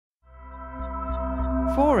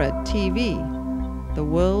FORA.tv. The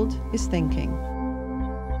world is thinking.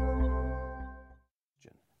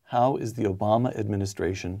 How is the Obama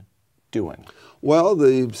administration doing? Well,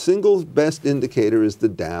 the single best indicator is the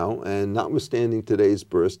Dow, and notwithstanding today's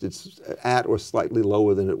burst, it's at or slightly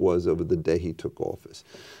lower than it was over the day he took office.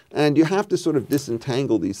 And you have to sort of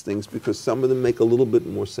disentangle these things because some of them make a little bit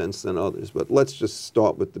more sense than others. But let's just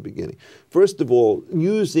start with the beginning. First of all,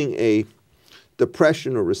 using a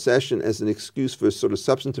depression or recession as an excuse for sort of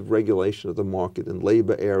substantive regulation of the market in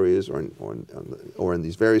labor areas or in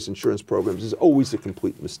these various insurance programs is always a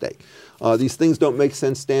complete mistake. These things don't make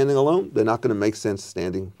sense standing alone. They're not going to make sense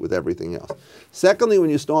standing with everything else. Secondly, when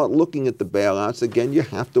you start looking at the bailouts, again, you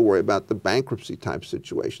have to worry about the bankruptcy type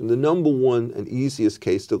situation. The number one and easiest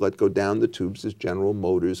case to let go down the tubes is General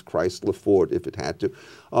Motors, Chrysler, Ford, if it had to.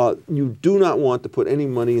 You do not want to put any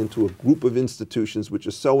money into a group of institutions which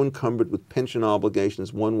are so encumbered with pension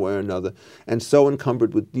obligations one way or another, and so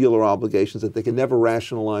encumbered with dealer obligations that they can never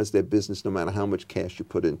rationalize their business no matter how much cash you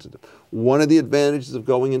put into them. One of the advantages of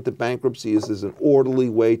going into bankruptcy is there's an orderly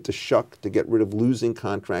way to shuck, to get rid of losing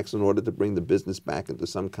contracts in order to bring the business back into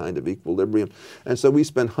some kind of equilibrium. And so we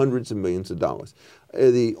spend hundreds of millions of dollars.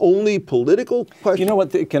 The only political question... You know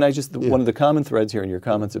what, can I just, one of the common threads here in your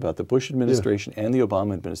comments about the Bush administration and the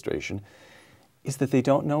Obama administration is that they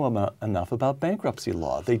don't know enough about bankruptcy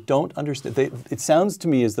law. They don't understand. It sounds to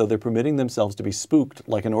me as though they're permitting themselves to be spooked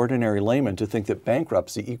like an ordinary layman to think that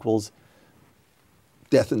bankruptcy equals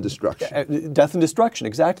death and destruction. Death and destruction,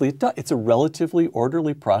 exactly. It's a relatively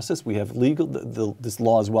orderly process. We have legal, this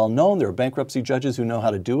law is well known. There are bankruptcy judges who know how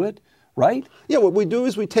to do it, right? Yeah, what we do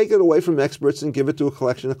is we take it away from experts and give it to a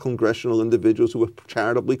collection of congressional individuals who are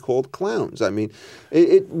charitably called clowns. I mean,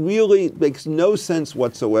 it really makes no sense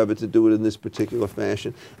whatsoever to do it in this particular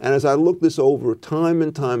fashion. And as I look this over time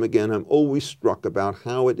and time again, I'm always struck about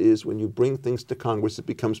how it is when you bring things to Congress, it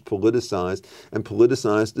becomes politicized, and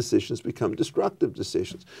politicized decisions become destructive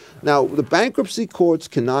decisions. Now, the bankruptcy courts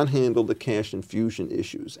cannot handle the cash infusion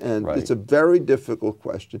issues, and it's a very difficult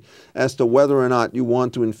question as to whether or not you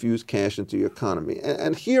want to infuse cash into your economy.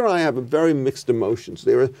 And here I have a very mixed emotions.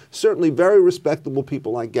 There are certainly very respectable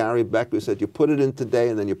people like Gary Beck who said you put it in today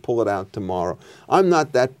and then you pull it out tomorrow. I'm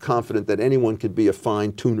not that confident that anyone could be a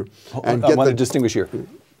fine tuner. And I want to distinguish here.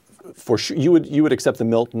 For sure, you would accept the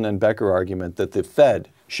Milton and Becker argument that the Fed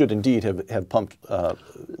should indeed have pumped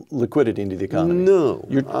liquidity into the economy. No.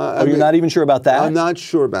 You're not even sure about that? I'm not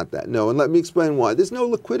sure about that, no. And let me explain why. There's no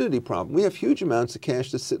liquidity problem. We have huge amounts of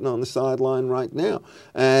cash that's sitting on the sideline right now.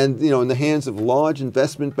 And, you know, in the hands of large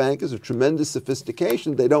investment bankers of tremendous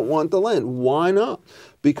sophistication, they don't want to lend. Why not?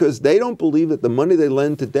 Because they don't believe that the money they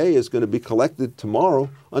lend today is going to be collected tomorrow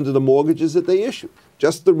under the mortgages that they issue.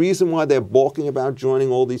 Just the reason why they're balking about joining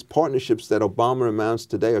all these partnerships that Obama announced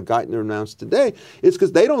today or Geithner announced today is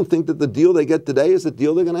because they don't think that the deal they get today is the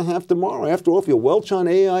deal they're going to have tomorrow. After all, if you welch on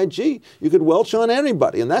AIG, you could welch on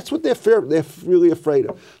anybody, and that's what they're really afraid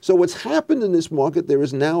of. So what's happened in this market, there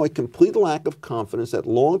is now a complete lack of confidence that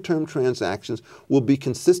long-term transactions will be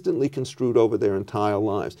consistently construed over their entire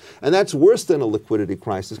lives. And that's worse than a liquidity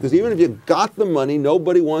crisis, because even if you got the money,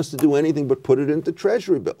 nobody wants to do anything but put it into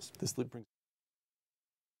Treasury bills.